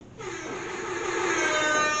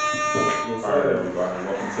Alright, everybody.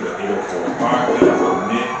 Welcome to the 804 podcast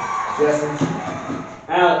with Nick, Justin,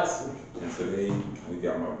 Alex, and today we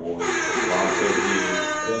got my boy KeVonte here.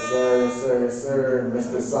 Yes sir, yes sir, yes sir.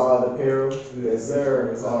 Mr. Solid Apparel. Yes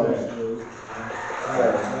sir. It's all that.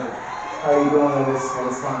 How you doing on this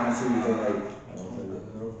fine Tuesday night?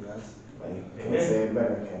 Can't say it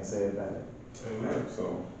better. Can't say it better. So,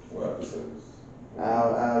 what episodes?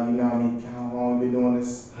 Al, you know how long we been doing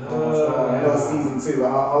this? I know it's season 2.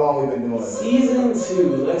 How long we been doing this? Season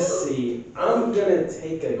 2, let's see. I'm gonna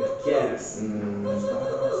take a guess.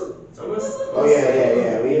 Oh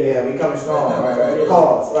yeah. We coming strong. Right.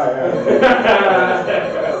 Pause. Right.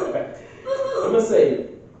 I'm gonna say,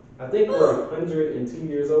 I think we're 102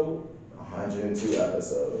 years old. 102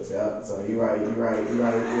 episodes. Yeah. So you're right.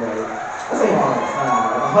 That's a long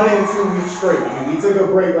time. 102 weeks straight. I mean, we took a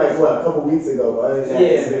break a couple weeks ago, but other than that,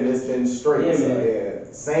 it's been straight. Yeah, so, man. yeah.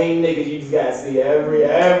 Same niggas you just gotta see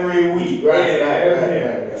every week. Right.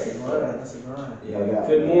 That's a grind. Yeah.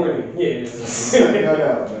 Good morning. Yeah. No.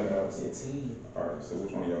 Alright, so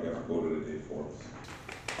which one of y'all got a quote of the day for us?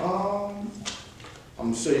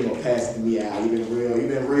 I'm sure you're gonna pass it to me, Al. You've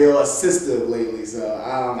been real assistive lately, so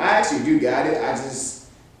I actually do got it. I just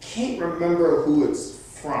can't remember who it's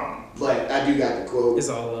from, but I do got the quote. It's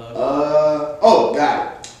all love.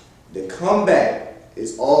 Got it. The comeback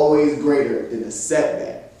is always greater than the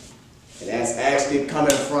setback, and that's actually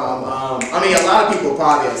coming from. A lot of people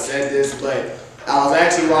probably have said this, but I was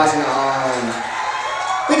actually watching.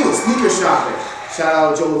 I think it was Sneaker Shopping. Shout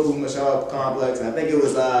out Joe Puma, shout out Complex, and I think it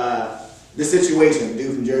was The Situation, the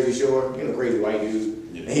dude from Jersey Shore, crazy white dude.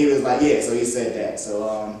 Yeah. And he was like, so he said that.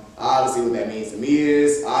 So obviously what that means to me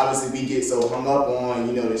is, obviously we get so hung up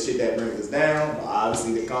on, the shit that brings us down. But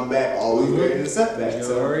obviously the comeback always greater than the setback. You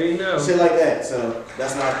so already know. Shit like that. So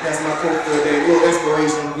that's my quote for the day. A little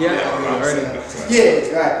inspiration. Yeah,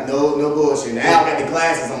 right. No bullshit. Now I got the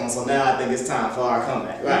glasses on, so now I think it's time for our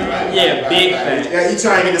comeback. Right. Big facts. Yeah, he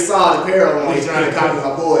trying to get the Solid Apparel on. He's trying to copy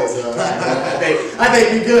my boys. So I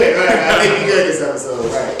think we good, right? I think we good this episode,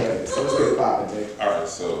 right. So let's get it poppin', Jay. Alright,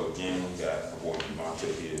 so again, we got my boy KeVonte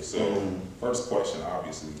here. So, first question,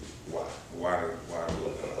 obviously, why? Why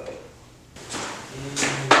look up?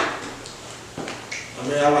 I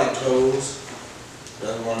like clothes.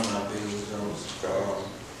 That's one of my biggest goals.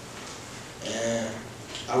 And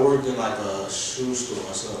I worked in a shoe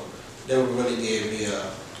store, so that really gave me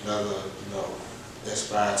another,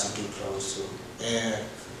 inspired to do clothes too. And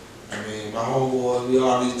my homeboy, we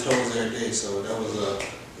all need clothes every day, so that was a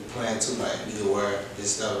plan too. Either wear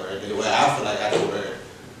this stuff every day. Well, I feel like I can wear it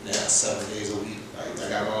now 7 days a week. I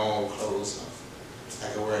got my own clothes, so I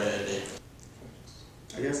can wear it every day.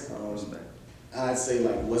 I guess I'd say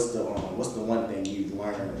what's the one thing you've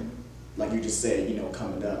learned, like you just said,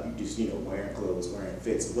 coming up, you just wearing clothes, wearing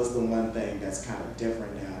fits. What's the one thing that's kind of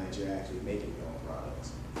different now that you're actually making your own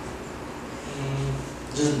products?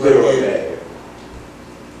 Just bring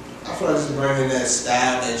I feel like just bringing that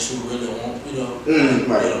style that you really want,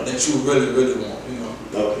 Right. that you really want,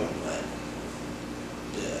 Okay.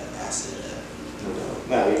 I say that.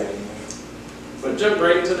 No, yeah. But jump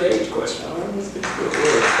right into the age question. Right,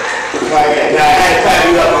 I had to tie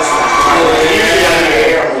you up on something.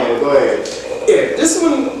 Go ahead. Yeah, this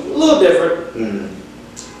one a little different.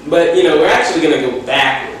 But we're actually gonna go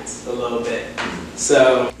backwards a little bit.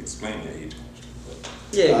 So Explain your age question.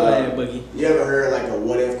 yeah, go ahead, Boogie. You ever heard a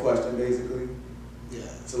what if question, basically? Yeah.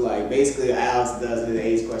 So basically what Alex does with the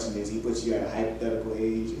age question is he puts you at a hypothetical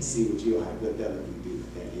age and see what you'll hypothetically do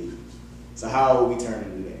at that age. So how old we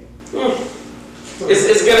turning today?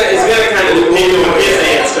 It's gonna kind of depend on his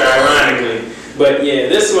answer, ironically. But yeah,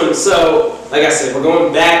 this one. So like I said, we're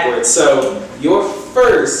going backwards. So your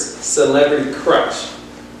first celebrity crush.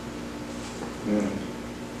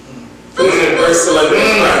 Who's your first celebrity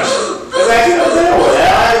crush? That's actually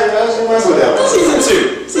that one. Season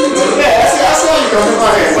 2. Yeah, I saw you coming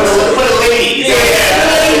on for the ladies. Yeah.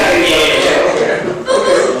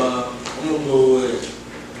 I'm gonna go with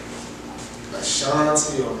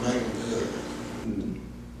Ashanti or Megan Good.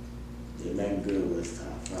 Yeah, Megan Good was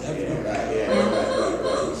tough. Definitely.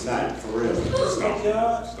 Right. Not for real. Stomp.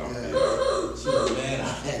 She was mad on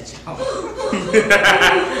that job.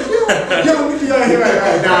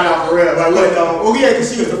 Right. Nah, for real.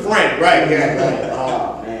 Because she was the friend. Right.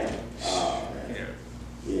 Oh, man.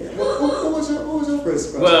 Yeah. What was your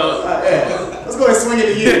first question? Well, let's go ahead and swing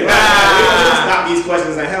it to you. Stop these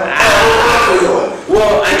questions at hell.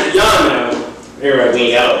 Well, y'all know. Here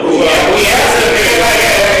we go.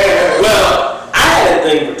 Well, I had a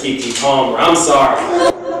thing for Keke Palmer. I'm sorry.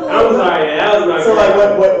 that was my. So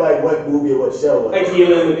what movie or what show? Like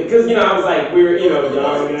because I was like we were young, and I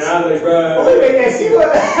was like, bro. Wait a minute, she was.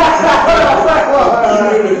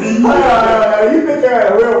 You think you're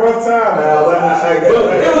at a real rough time now, but it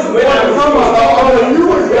was when I was. You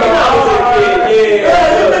was young.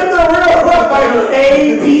 Yeah. You think the real rough like A,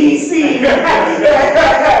 B, C.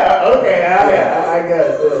 Okay, I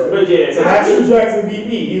guess. But yeah. So not True Jackson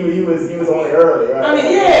BP. He was only early, right? I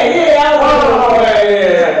mean, yeah.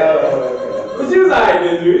 But she was alright,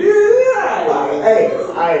 man, dude. Hey,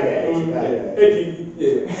 I ain't mad.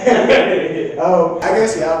 I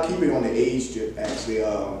guess I'll keep it on the age strip. Actually,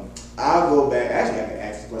 I'll go back. Actually, I can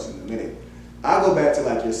ask this question in a minute. I'll go back to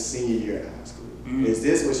like your senior year in high school. Mm-hmm. Is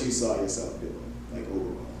this what you saw yourself doing, like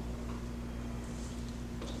overall?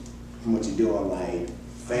 From what you're doing, like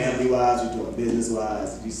family-wise, you're doing business-wise.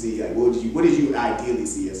 Did you see like what did you ideally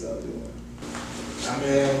see yourself doing? I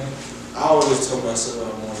mean, I always told myself I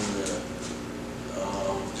wanted to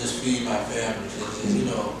just feed my family,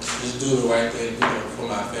 just do the right thing, for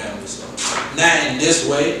my family. So not in this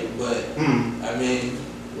way, but I mean,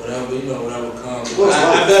 whatever comes. I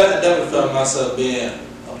never felt myself being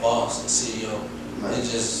a boss, a CEO. Right. It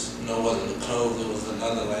just, wasn't the clothes, it was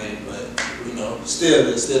another lane, but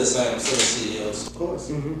still the same, still CEOs. Of course.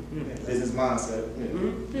 Mm-hmm. Business mindset.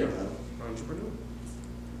 Yeah. Entrepreneur.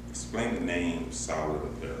 Explain the name Solid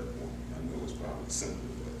Apparel. I know it's probably simple,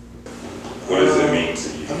 but what does it mean to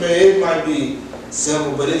you? I mean, it might be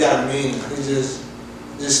simple, but it got a meaning. It's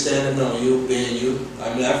just standing on you, being you.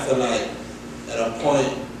 I mean, I feel like at a point,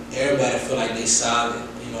 everybody feel like they solid,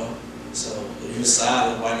 So if you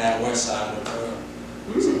solid, why not wear solid apparel?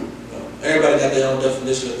 So, everybody got their own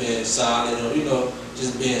definition of being solid, or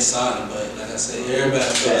just being solid. But like I said, everybody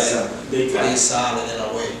feel like they solid in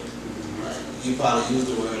a way. Right? You probably use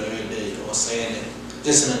the word every day or saying it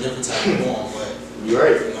just in a different type of form, but you're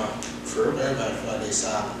right. True. Everybody feel like they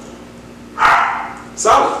solid.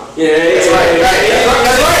 Solid. Yeah, that's right.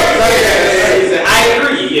 That's right. I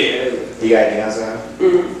agree. Yeah. You got anything else, Sam?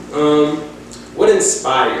 What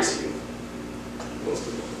inspires you? Most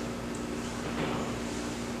of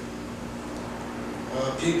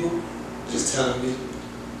People just telling me,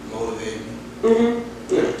 motivating me.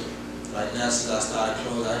 Yeah. Like now since I started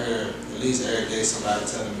clothes, I hear at least every day somebody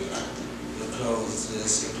telling me like, your clothes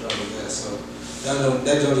this, your clothes that. So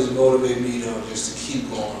that don't just motivate me just to keep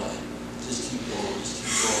going, like just keep going.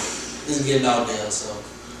 Just getting out there, so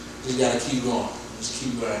just gotta keep going. Just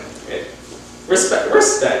keep grinding. Yeah. Respect.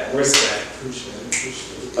 Appreciate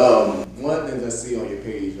it. One of the things I see on your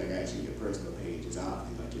page, like actually your personal page, is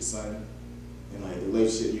obviously like your son and like the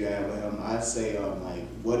relationship you have with him. I'd say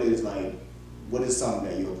what is something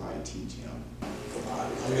that you'll probably teach him? I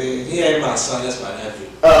mean, he ain't my son, that's my nephew.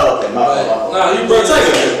 Oh, okay, my fault. No, you brought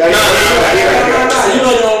it. No, you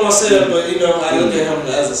know what I'm saying, but I look at him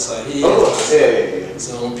as a son. He is. Yeah.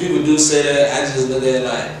 So when people do say that, I just look at it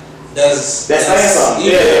like that's saying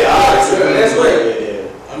something. That's great.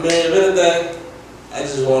 I mean, if anything, I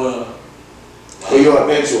just wanna. Or your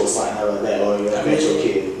eventual son, how about that? Or your eventual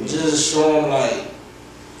kid. Just show him like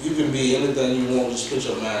you can be anything you want. Just put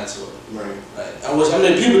your mind to it. Right. Like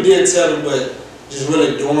people did tell me, but just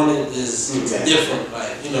really doing it is different.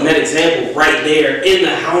 Like And that example right there in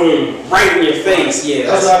the home, right in your face. Yeah.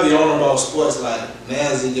 That's what I be on about sports. Like now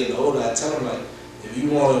as he getting older, I tell him like, if you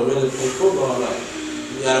want to really play football, like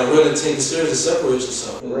you gotta really take it serious and separate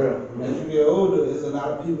yourself. For real. As you get older, there's a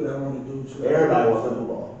lot of people that want to do too. Everybody wants to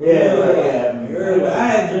football. Everybody. I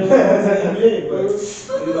had dreams of NBA, but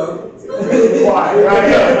Preaching the choir. I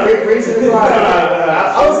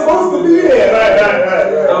was supposed to be there. Right.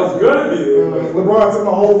 I was gonna be there. LeBron took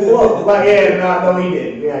my whole floor. Like, no, he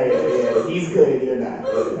didn't. Yeah. He's good and you're not.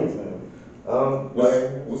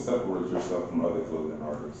 What separates yourself from other clothing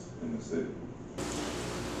artists in the city?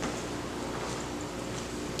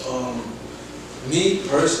 Me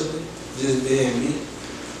personally, just being me,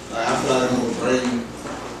 like I feel like I'm gonna bring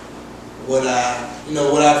what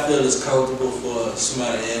I feel is comfortable for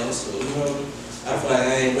somebody else. So, I feel like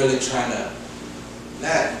I ain't really trying to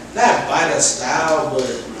not bite a style, but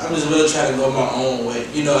I'm just really trying to go my own way. I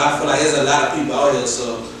feel like there's a lot of people out here,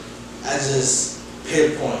 so I just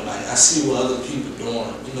pinpoint, like I see what other people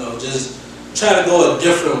doing. Just try to go a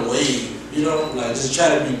different way. Like just try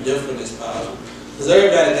to be different as possible. Because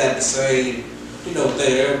everybody got the same, thing.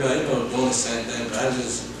 Everybody, doing the same thing. But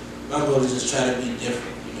my goal is just try to be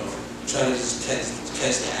different. Try to just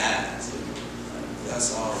catch the eyes. That's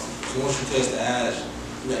all. So once you catch the eyes,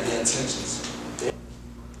 you got the intentions.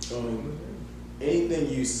 Anything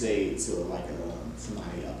you say to like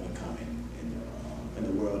somebody up and coming in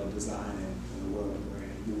the world of design and in the world of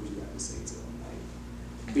brand, what would you have to say to them? Like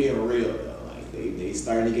being real though. they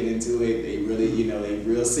starting to get into it. They really, they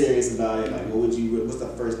real serious about it. Like, what's the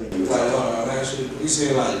first thing you Like, actually, you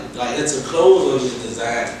saying like it's a clothes or just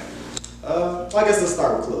design? I guess let's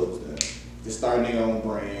start with clothes then. Just starting their own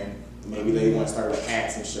brand. Maybe they want to start with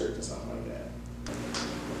hats and shirts or something like that.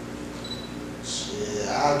 Shit,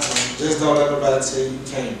 I just don't let nobody tell you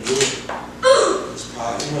can't do it. It's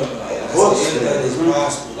possible. Like, anything is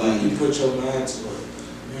possible. Like, you put your mind to it.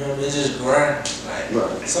 You know what I mean? It's just grind.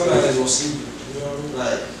 Like, somebody's gonna see you. You know what I mean?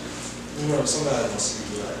 Like, somebody's gonna see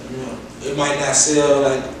you. Like, it might not sell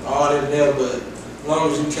like all in there, but as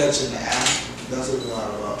long as you catching the eye, that's what it's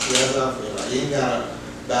all about. That's how I feel. Like, you ain't gotta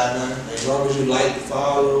buy nothing. As long as you like,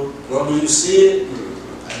 follow, as long as you see it,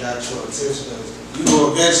 I got your attention. You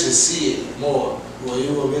will eventually see it more. Well,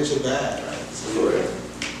 you will eventually buy it, right? So,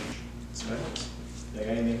 Got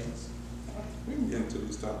anything else? We can get into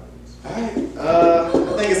these topics. Alright.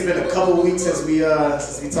 I think it's been a couple weeks since we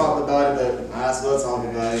talked about it, but might as well talk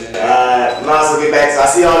about it. Might as well get back to I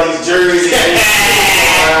see all these jerseys.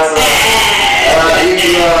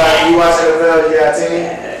 You watch NFL, yeah, Timmy?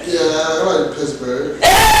 yeah, I like Pittsburgh.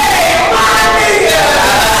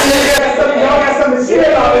 Y'all got something to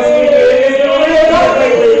share on this weekend.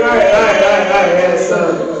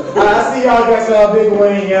 I see y'all got y'all big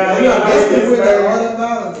win, y'all. We got big win.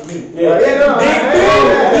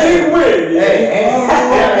 Big win.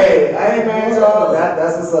 Hey, I ain't mad at y'all.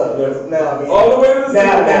 That's what's up. Now, I mean, all the way to the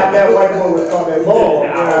now that white boy was talking that ball. You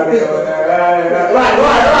know what I mean? Right.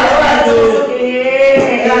 We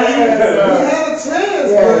had a chance.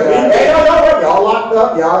 Hey, no, y'all locked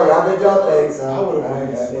up. Y'all did y'all thing. So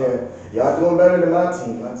y'all doing better than my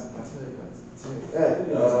team.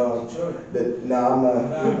 I'm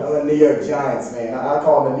a New York Giants man. I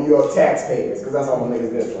call them the New York taxpayers because that's all my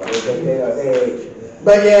niggas good for.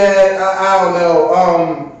 But yeah, I don't know.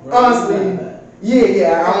 Honestly,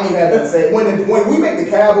 yeah, I don't even have to say. When we make the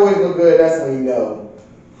Cowboys look good, that's when you know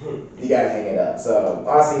you gotta hang it up. So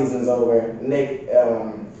our season's over. Nick,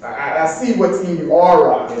 I see what team you are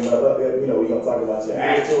rocking, but we're gonna talk about your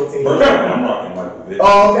actual team. I'm rocking like this. I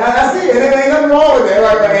see it, and there ain't nothing wrong with that,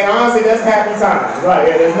 right? And honestly, that's happy time, right?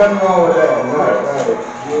 Yeah, there's nothing wrong with that,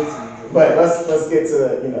 right? But let's get to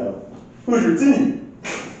who's your team?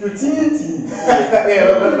 Your team.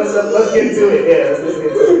 Yeah, let's get to it. Yeah, let's get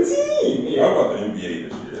to it. Team. How about the NBA this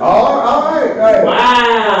year? All right.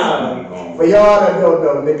 Wow. For y'all that don't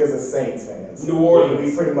know, Nick is a Saints fan. New Orleans.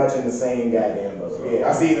 We pretty much in the same goddamn boat. Yeah,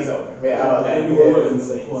 our season's over. Yeah, how about that? New Orleans.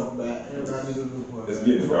 It's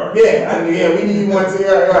getting dark. Yeah, we need one to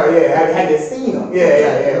right. Yeah, have you seen them?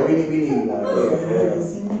 Yeah. We need one.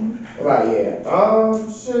 Yeah. Right. Yeah.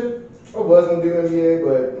 Shit. I was gonna do NBA,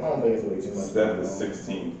 but I don't think it's way too much. Steph is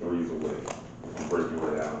 16 threes away from breaking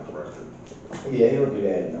Ray Allen's record. Yeah, he'll do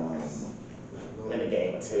that in a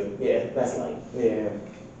game or two. Yeah, that's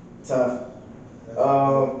tough.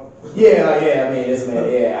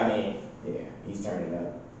 He's turning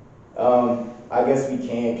up. I guess we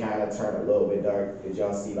can kind of turn a little bit dark. Did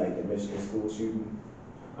y'all see like the Michigan school shooting?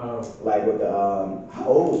 Like with the how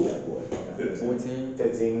old was that boy? 15.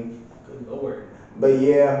 Good Lord. But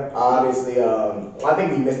yeah, obviously, I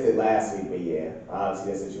think we missed it last week, but yeah,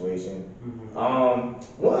 obviously that situation.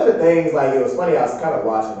 One of the things, like, it was funny, I was kind of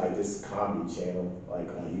watching, like, this comedy channel, like,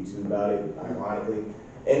 on YouTube about it, ironically,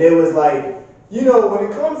 and it was like, when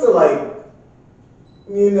it comes to, like,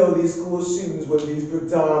 these school shootings with these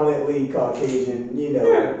predominantly Caucasian,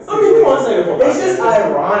 it's just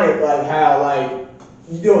ironic, like, how, like,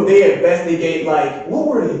 they investigate, like, what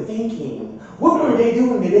were they thinking? What were they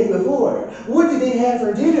doing the day before? What did they have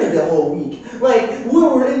for dinner the whole week? Like,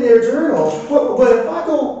 what were in their journal? But if I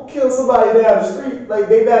go kill somebody down the street, like,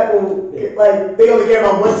 they not go, like, they only care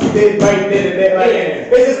about what you did right then and there. Like,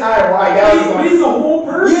 it's just ironic. But he's a whole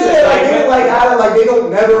person. Yeah, they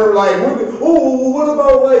don't never, like, what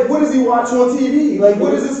about, like, what does he watch on TV? Like,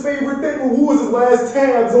 what is his favorite thing? Who was his last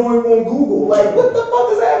tabs on Google? Like, what the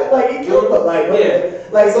fuck is that? Like, he killed them.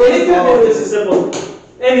 Like, so it could be just a simple.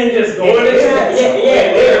 And then just go in it was that simple.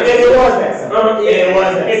 It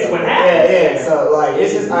was that It's simple. what happened. Yeah. So, like,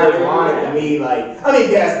 it's just ironic to me. Like, I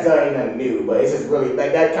mean, yes, that ain't nothing new, but it's just really,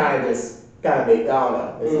 like, that kind of made, I don't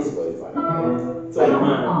know. It's just really funny.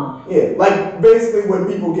 Like, basically when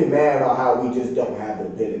people get mad about how we just don't have the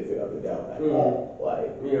benefit of the doubt at all.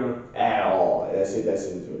 Like, at all. That shit is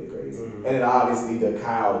really crazy. And then obviously the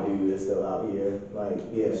Kyle dude is still out here. Like,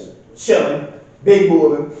 chilling. Big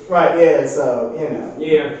bullying. Right, yeah, so,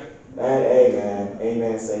 Yeah. Hey,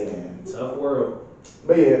 man, say man. Tough world.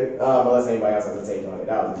 But yeah, unless anybody else has a take on it,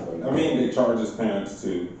 that was just really I mean, they charge his parents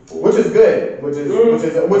too. which is good, which is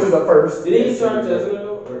a first. Did he charge as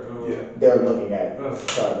well? Yeah. They're looking at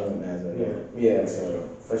charging him as Yeah, so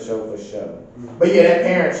for sure. But yeah, that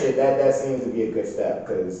parent shit, that seems to be a good step,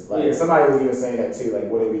 because like somebody was even saying that too. Like,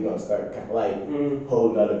 when are we gonna start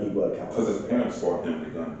holding other people accountable? Because his parents fought him the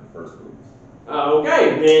gun in the first place.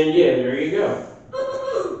 Okay, then yeah, there you go.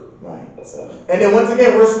 Right. So, and then once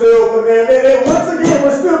again, we're still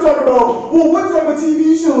talking about, well, what type of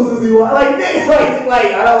TV shows does he want? Like,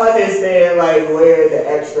 I don't understand where the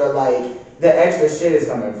extra shit is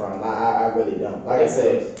coming from. I really don't. Like I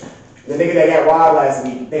said, the nigga that got robbed last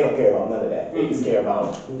week, they don't care about none of that. They just care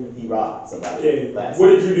about he robbed somebody last what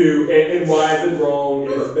week. did you do, and why is it wrong,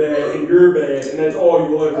 and it's bad, and you're bad, and that's all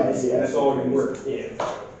you want to do. That's all you work. Yeah.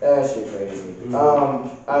 That shit crazy. I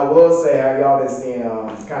will say, have y'all been seeing,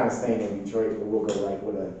 kind of staying in Detroit, but we'll go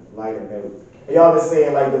with a lighter note. Have y'all been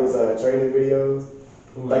seeing those training videos?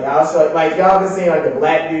 I'll show, y'all been seeing the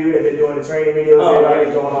black dude that been doing the training videos,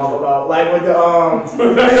 everybody's going off about, with the,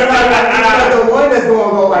 the one that's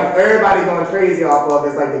going on, everybody going crazy off of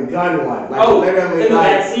is the gun one. Literally, the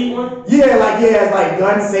backseat one? Yeah, it's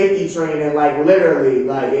gun safety training, literally,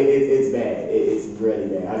 it's bad. It's really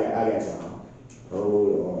bad. I got y'all.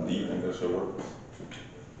 Hold on. Do you think that should work?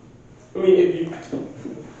 I mean, if you,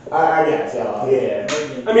 I got y'all. Yeah.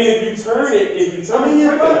 I mean, if you turn it,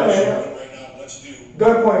 you're right, man.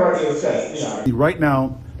 Gun point right to the chest. Right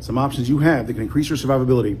now, some options you have that can increase your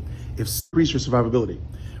survivability.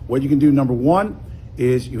 What you can do, number one,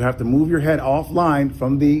 is you have to move your head offline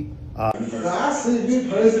from the. I see me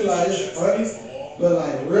personally it's funny,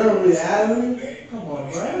 but real reality, come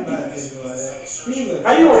on, bro, I'm not thinking like that.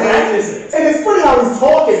 How you gonna practice it? And it's funny how he's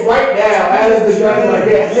talking right now as the gun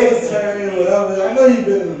Military, whatever. I know you've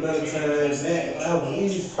been in the military, man. I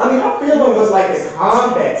feel it was the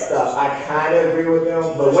combat stuff. I kind of agree with him,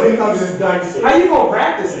 but when it comes to this gun shit, how you gonna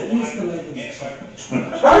practice it?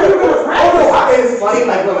 how are you gonna practice? It's funny,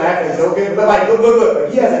 we're laughing and joking, but look,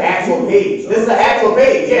 he has an actual page. This is an actual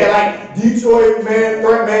page. Yeah, Detroit Threat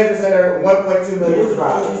Management Center, 1.2 million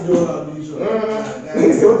subscribers.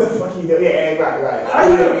 What the fuck you do? Yeah, right. How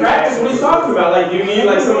you gonna practice? What are you talking about? Do you need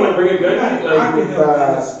someone to bring a gun? I can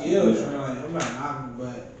help with skills, I'm not knocking,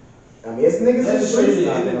 but I mean, it's niggas in the streets.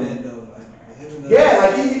 Internet though.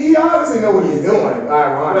 Yeah, he obviously know what he's doing.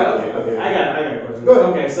 Ironically. Okay. I got a question. Go ahead.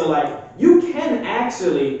 Okay, so you can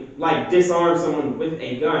actually disarm someone with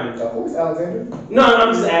a gun. Who's Alexander? No,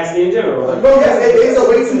 I'm just asking in general. No, yes, it is a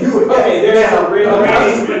way to do it. Okay, there's a real.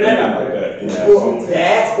 Okay. Put that out there. Well,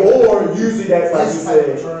 that or usually that's like you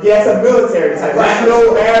said. Yeah, it's a military type.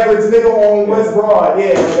 No average nigga on West Broad.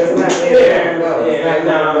 Yeah, that's not it. No.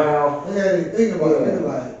 I gotta think about it.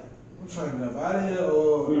 I'm trying to get out of here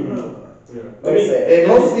or. Like I said, in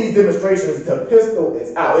most of these demonstrations, the pistol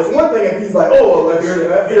is out. It's one thing if he's if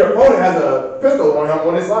your opponent has a pistol on him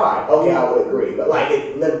on his side. Okay, I would agree. But it's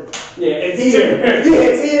here. It's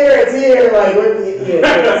here.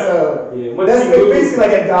 So that's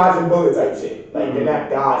basically a dodge and bullet type shit. You're not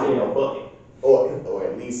dodging no bullet, or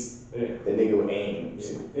at least the nigga would aim.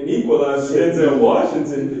 An equalizer, Denzel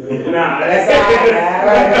Washington. Nah, that's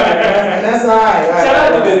all right. Shout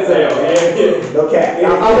out to Denzel. No cap. I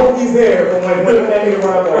hope he's there for when that nigga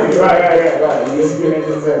run up on you. Right. You just give me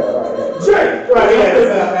Denzel. Right.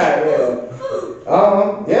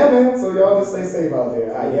 Yeah, man. So y'all just stay safe out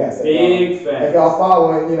there, I guess. Big fact. If y'all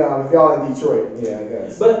following, if y'all in Detroit, yeah, I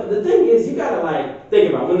guess. But the thing is, you gotta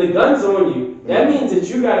think about when the gun's on you. That means that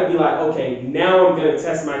you gotta be okay, now I'm gonna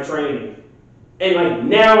test my training. And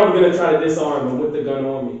now I'm gonna try to disarm him with the gun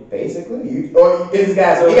on me. Basically, this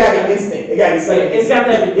guy's he gotta be instinct. It gotta be something. It's got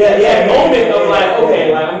that moment of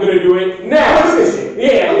okay, I'm gonna do it now. I'm gonna do this shit.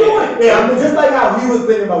 Yeah, I'm doing it. Yeah, just like how he was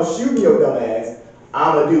thinking about shooting your dumb ass.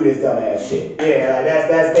 I'm gonna do this dumbass shit. Yeah,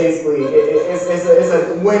 that's basically it's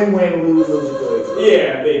a win-win lose-lose situation.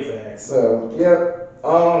 Yeah, big facts. So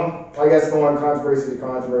I guess going controversy to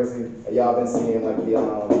controversy. Y'all been seeing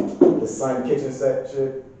the Sun kitchen set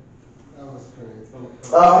shit.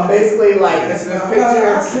 Basically, this is a picture.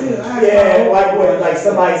 Yeah,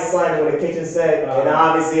 somebody's son with a kitchen set, and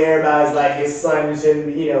obviously everybody's his son shouldn't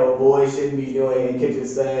be, boy shouldn't be doing a kitchen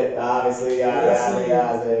set. Obviously, But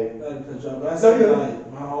I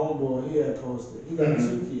said, my homeboy, he had posted. He got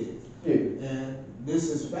 2 kids. Yeah. And this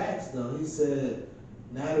is facts though. He said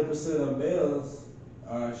 90% of males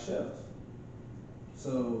are chefs.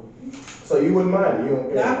 So you wouldn't mind? You don't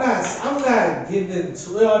care? I'm not getting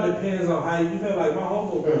into it. All depends on how you feel. My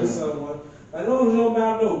homeboy put someone. As long as you don't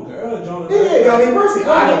mind no girl, John. Yeah, mercy. I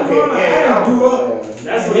don't care. I do up.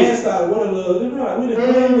 That's what he started. What a little. We didn't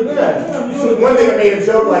One nigga made a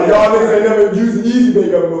joke y'all niggas ain't never used easy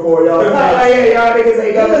bake oven before, y'all. Y'all niggas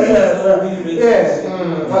ain't never used. Yeah.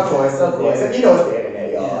 Of course. You know it's the internet,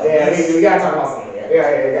 y'all. Yeah, we gotta talk about something here.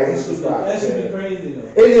 He's subscribed. That should be crazy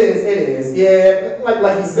though. It is. Yeah,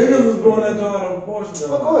 like you said. Niggas was going that joint on abortion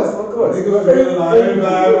though. Of course. Niggas was really like,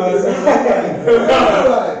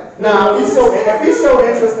 nah, if you show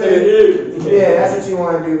interest in it, yeah, that's what you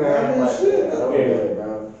want to do, man. Like, shit. that'll be good, bro.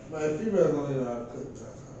 Man, females only know how to cook.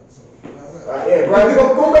 Yeah, bro,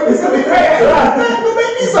 go make me something. Go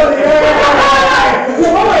make me something.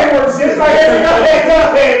 My ain't worth shit. Like, hey,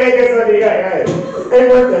 make us something. Ain't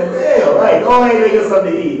worth the hell. Like, go ahead and make us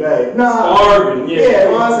something to eat. Right? Nah. Starving,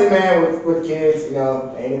 Yeah, honestly, man, with kids, you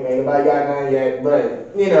know, ain't nobody got none yet.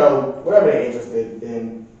 But, you know, whatever they're interested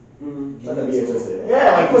in, let them be interested.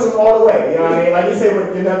 Yeah, like push them all the way. You know what I mean? Like you say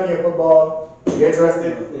with your nephew in football, you're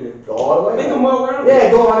interested, go all the way. Make them well rounded.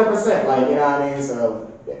 Yeah, go 100%. Like, you know what I mean? So,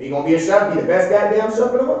 if you're gonna be a chef, be the best goddamn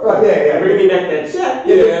chef in the world. Right, yeah. Bring me back that chef.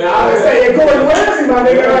 Yeah, I was saying, Gordon Ramsay, my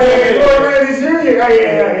nigga. Right here. Gordon Ramsay Jr. Right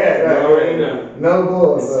here. Yeah. You already know. No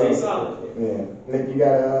bull. Stay solid. Yeah. Nick, you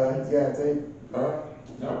gotta take.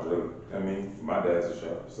 Not really. I mean, my dad's a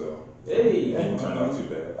chef, so Hey. it didn't turn out too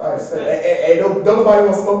bad. All right, so, hey, don't nobody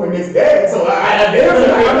want to smoke with Nick's dad, so I'm not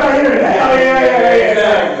hearing that. Oh,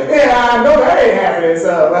 yeah. Yeah, I know that ain't happening,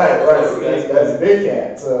 so, right. That's a big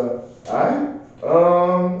cat, so, all right. I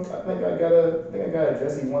think I got a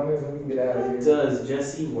Jesse Wonders, and we can get out of here. Does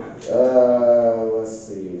Jesse Wonder? Let's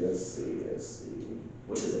see.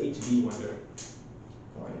 What is HB Wonder?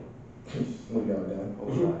 Right. We got done.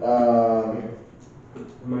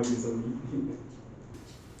 Might be something.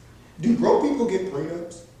 Do broke people get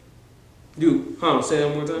prenups? Say that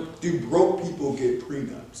one more time. Do broke people get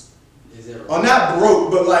prenups? Is there Or not broke,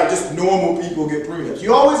 but like just normal people get prenups.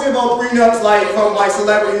 You always hear about prenups like from like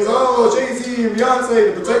celebrities. Oh, Jay-Z and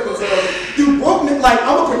Beyonce to protect themselves. Do broke niggas like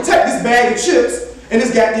I'm gonna protect this bag of chips and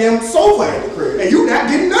this goddamn sofa in the crib, and you not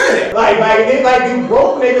getting none of that. Like do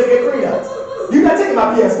broke niggas get prenups? You not taking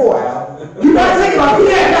my PS4, Al. You not taking my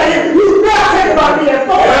PS4. You not taking my PS4.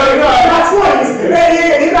 My 20s.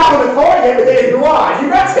 They're not on the car yet, but they're in the garage. You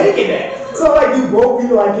not taking that. So like you broke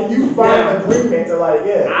people, like can you find an agreement to like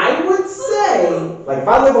I would say like if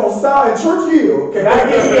I live on Star in Churchill, can I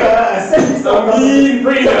give you a safety stuff?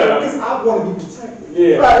 Because I want to be protected.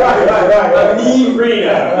 Yeah. Right. A mean prenup.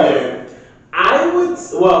 Yeah. I would.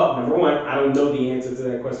 Well, number one, I don't know the answer to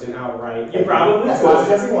that question outright. You probably That's could. why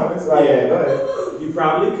Jesse won. That's why. Yeah. Go ahead. You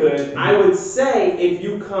probably could. I would say if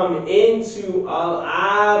you come into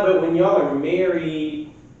but when y'all are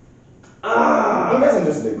married, I guess I'm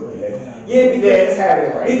just a good head. yeah, because It's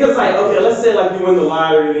happening right. Because like, okay, let's say like you win the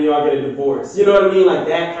lottery, then y'all get a divorce. You know what I mean? Like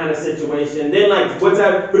that kind of situation. Then like, what's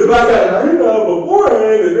that? But if I got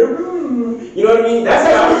beforehand, you know what I mean? That's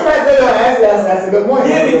a good point.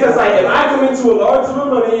 Yeah, because like if I come into a large sum of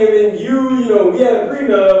money and then you know, we had a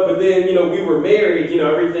prenup, but then you know we were married. You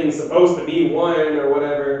know, everything's supposed to be one or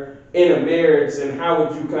whatever in a marriage, and how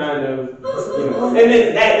would you kind of, you know? And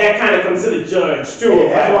then that kind of comes to the judge too. Yeah,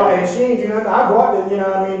 that's why, and she ain't do nothing. I bought it, you know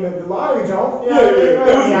what I mean, the lottery jump. Yeah, it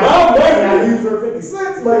was my money. I used for 50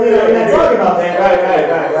 cents, but you know, we're not talking about that.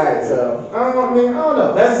 Right. So, I don't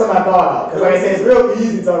know. That's just something I thought about. Because like I said, it's real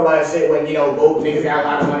easy to talk about that shit when, you know, both niggas got a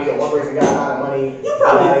lot of money or one person got a lot of money. You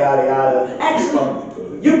probably, yada. actually,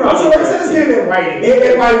 you probably. So like I said, let's get it in writing.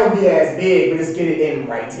 Everybody won't be as big, but just get it in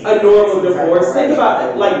writing. A normal divorce. Think about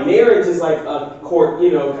that. Like marriage is like a court,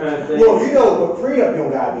 you know, kind of thing. Well, you know, but prenup you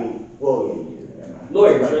don't gotta be. Well, yeah.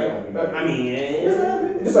 Lawyers, right? I mean,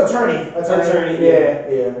 just attorney.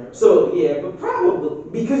 Yeah. So yeah, but probably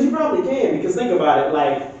because you probably can. Because think about it,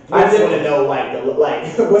 like I just want to know, like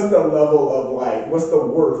what's the level of what's the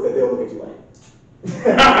worth that they'll look at you like.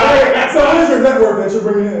 So what is your net worth that you're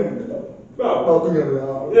bringing in? $300.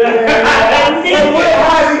 How is he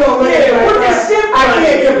gonna look at it? I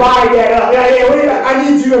can't divide that up. I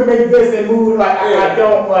need you to make this and move. Like I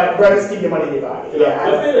don't. Like, bro, just keep your money in your pocket.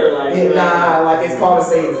 Like it's called a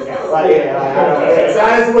savings account. I don't. So I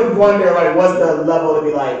just would wonder, like, what's the level to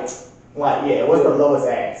be like, what's the lowest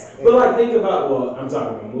ask? But like, think about, well, I'm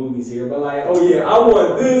talking about movies here, but like, oh yeah, I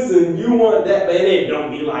want this and you want that, but it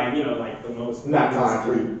don't be like, you know, like the most. Not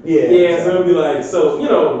concrete. Yeah. Yeah, so it'll be like, so, you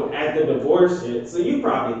know, at the divorce shit, so you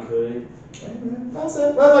probably could. That's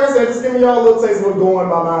it. That's like I said, just give me y'all a little taste of what's going in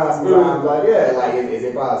my mind sometimes. Like, is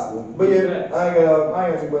it possible? But yeah, I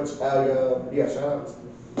ain't got too much. You got shoutouts?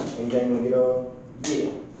 Anything you want to get on?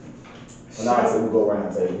 Yeah. Well, now I said we'll go around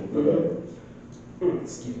and tell you.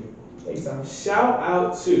 Excuse me. Take time. Shout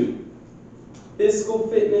out to Physical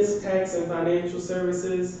Fitness, Tax and Financial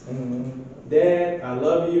Services. Dad, I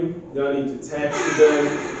love you. Y'all need your taxes done.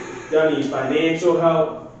 Y'all need financial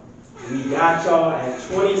help. We got y'all at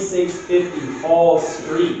 2650 Hall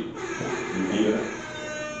Street.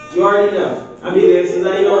 You already know. I mean, this is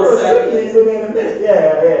ain't on Saturday.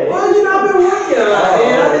 Yeah. Well, I've been working a lot,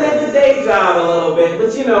 man. I've been at the day job a little bit,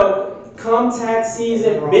 but come tax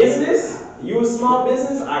season, business, you a small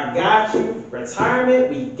business, I got you. Retirement,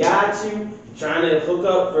 we got you. Trying to hook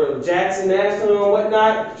up for Jackson National and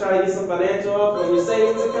whatnot, trying to get some financial help on your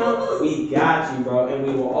savings account, we got you, bro. And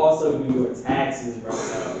we will also do your taxes, bro.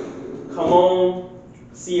 Come on,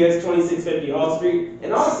 CS 2650 Hall Street.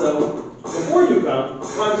 And also, before you come,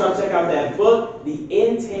 why don't y'all check out that book, The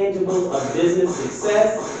Intangibles of Business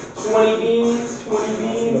Success. 20 beans.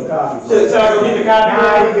 Should y'all go get the copy?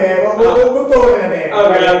 Nah, you can. We'll throw it in there.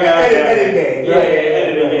 Okay. Editing game.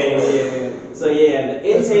 Editing game. So the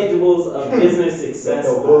intangibles of business success.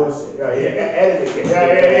 No bullshit. Editing game.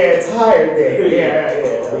 Yeah. Tired game.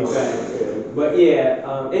 Yeah. Exactly. But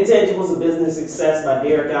Intangibles of Business Success by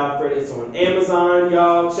Derek Alfred. It's on Amazon,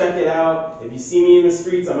 y'all. Check it out. If you see me in the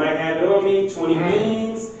streets, I might have it on me. 20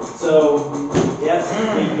 beans. So, we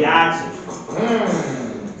got you.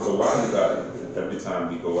 So why is that every time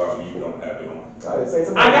we go out, you don't have it on?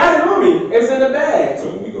 I got it on me. It's in the bag. So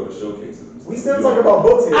when we go to showcases, we still talking about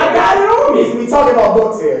books here. I got it on me. We talking about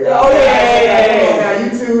books here. Oh yeah. Now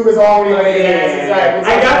YouTube is already on the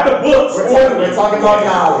I got the books. We're talking about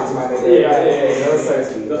knowledge, my nigga. No such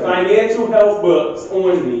thing. The financial health books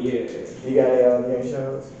on me. Yeah. You got any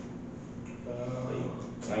shows?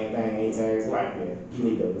 Ain't tags like that. You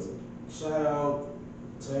need those. Shout out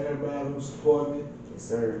to everybody who support me. Yes,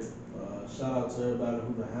 sir. Shout out to everybody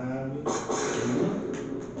who behind me.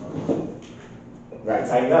 Right,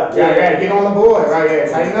 tighten up. Yeah, get on the board. Right there,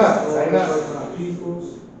 tighten up. My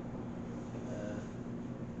peoples.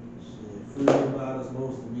 Freedom matters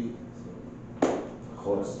most to me. Of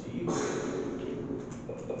course. You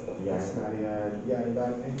got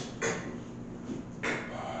anybody, man?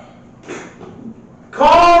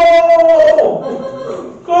 Carl!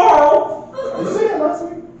 Did you say that last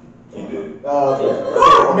week? he did.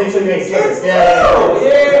 I'll make sure you ain't serious. Yeah. We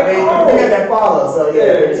got that follow, so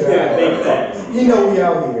Big facts. You know we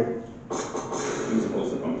out here. He was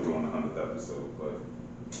supposed to come through on the 100th episode, but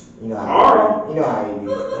You know how you be.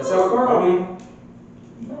 That's how Carl be.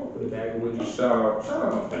 no. Put it back with you. Shout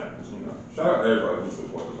out my parents, Shout out everybody who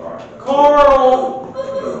supports the podcast. Carl! I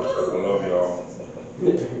love y'all.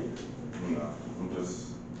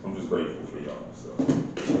 I'm just grateful for y'all. So.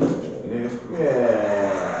 Yeah.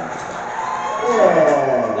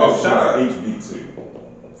 Oh, shout out HB too.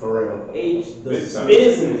 For real. The Big time.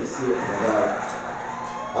 business.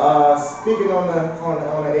 Speaking on the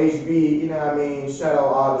HB, shout out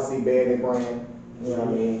obviously Bandit Brand. You know what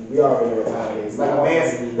I mean? We already know what time it is.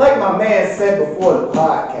 Like my man said before the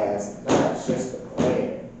podcast, not just the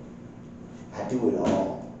brand. I do it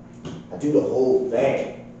all. I do the whole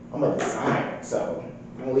thing. I'm a designer, so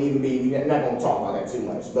we're not gonna talk about that too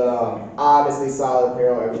much. But obviously Solid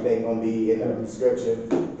Apparel, everything gonna be in the description.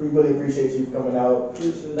 We really appreciate you coming out.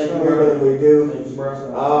 Thank you, We really do. Thank you, bro.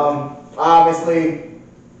 Obviously,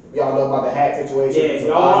 y'all know about the hat situation. Yeah, so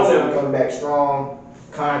y'all obviously know. we're coming back strong.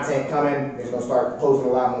 Content coming. We're gonna start posting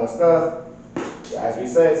a lot more stuff. As we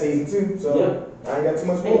said, season 2. So I ain't got too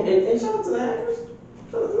much more. And shout out to the hackers.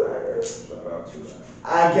 Shout out to that.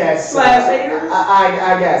 I guess. Slash haters?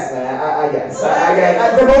 I guess, man. I guess. The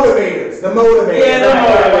motivators. The motivators. Yeah, the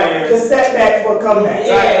motivators. The setbacks for comebacks.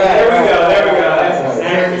 Yeah, there we go. That's Exactly.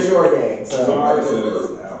 exactly. Short game. So Somebody said it was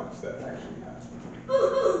Alex that actually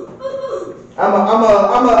happened. I'm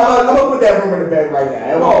gonna put that rumor to bed right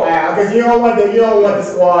now. It won't matter because you don't want the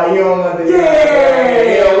squad. You don't want the you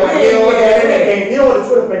don't want the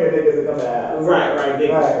Twitter finger niggas to come out. Right. Right.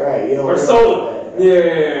 You don't Or want Sola.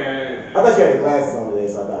 Yeah. I thought you had the glasses on today,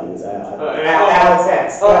 so I thought you was Alex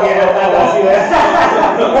X. I thought you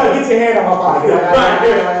had. Get your hand on my pocket.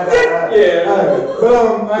 Yeah. But I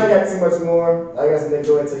ain't got too much more. I guess Nick,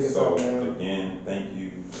 go ahead and take us So off, man. again, thank you.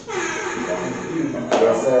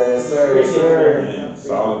 Yes, sir. And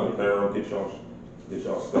Solid Apparel, get y'all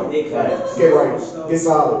stuff. Big facts. Get right. Get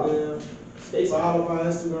solid. Stay solid. Follow my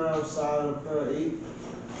Instagram, Solid Apparel 8.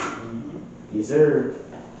 Yes, sir.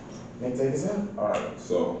 Nick, take us out. Alright,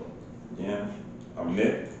 so again, I'm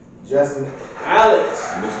Nick. Justin. Alex.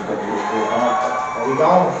 And this is the Podcast. Are we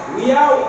gone? We out.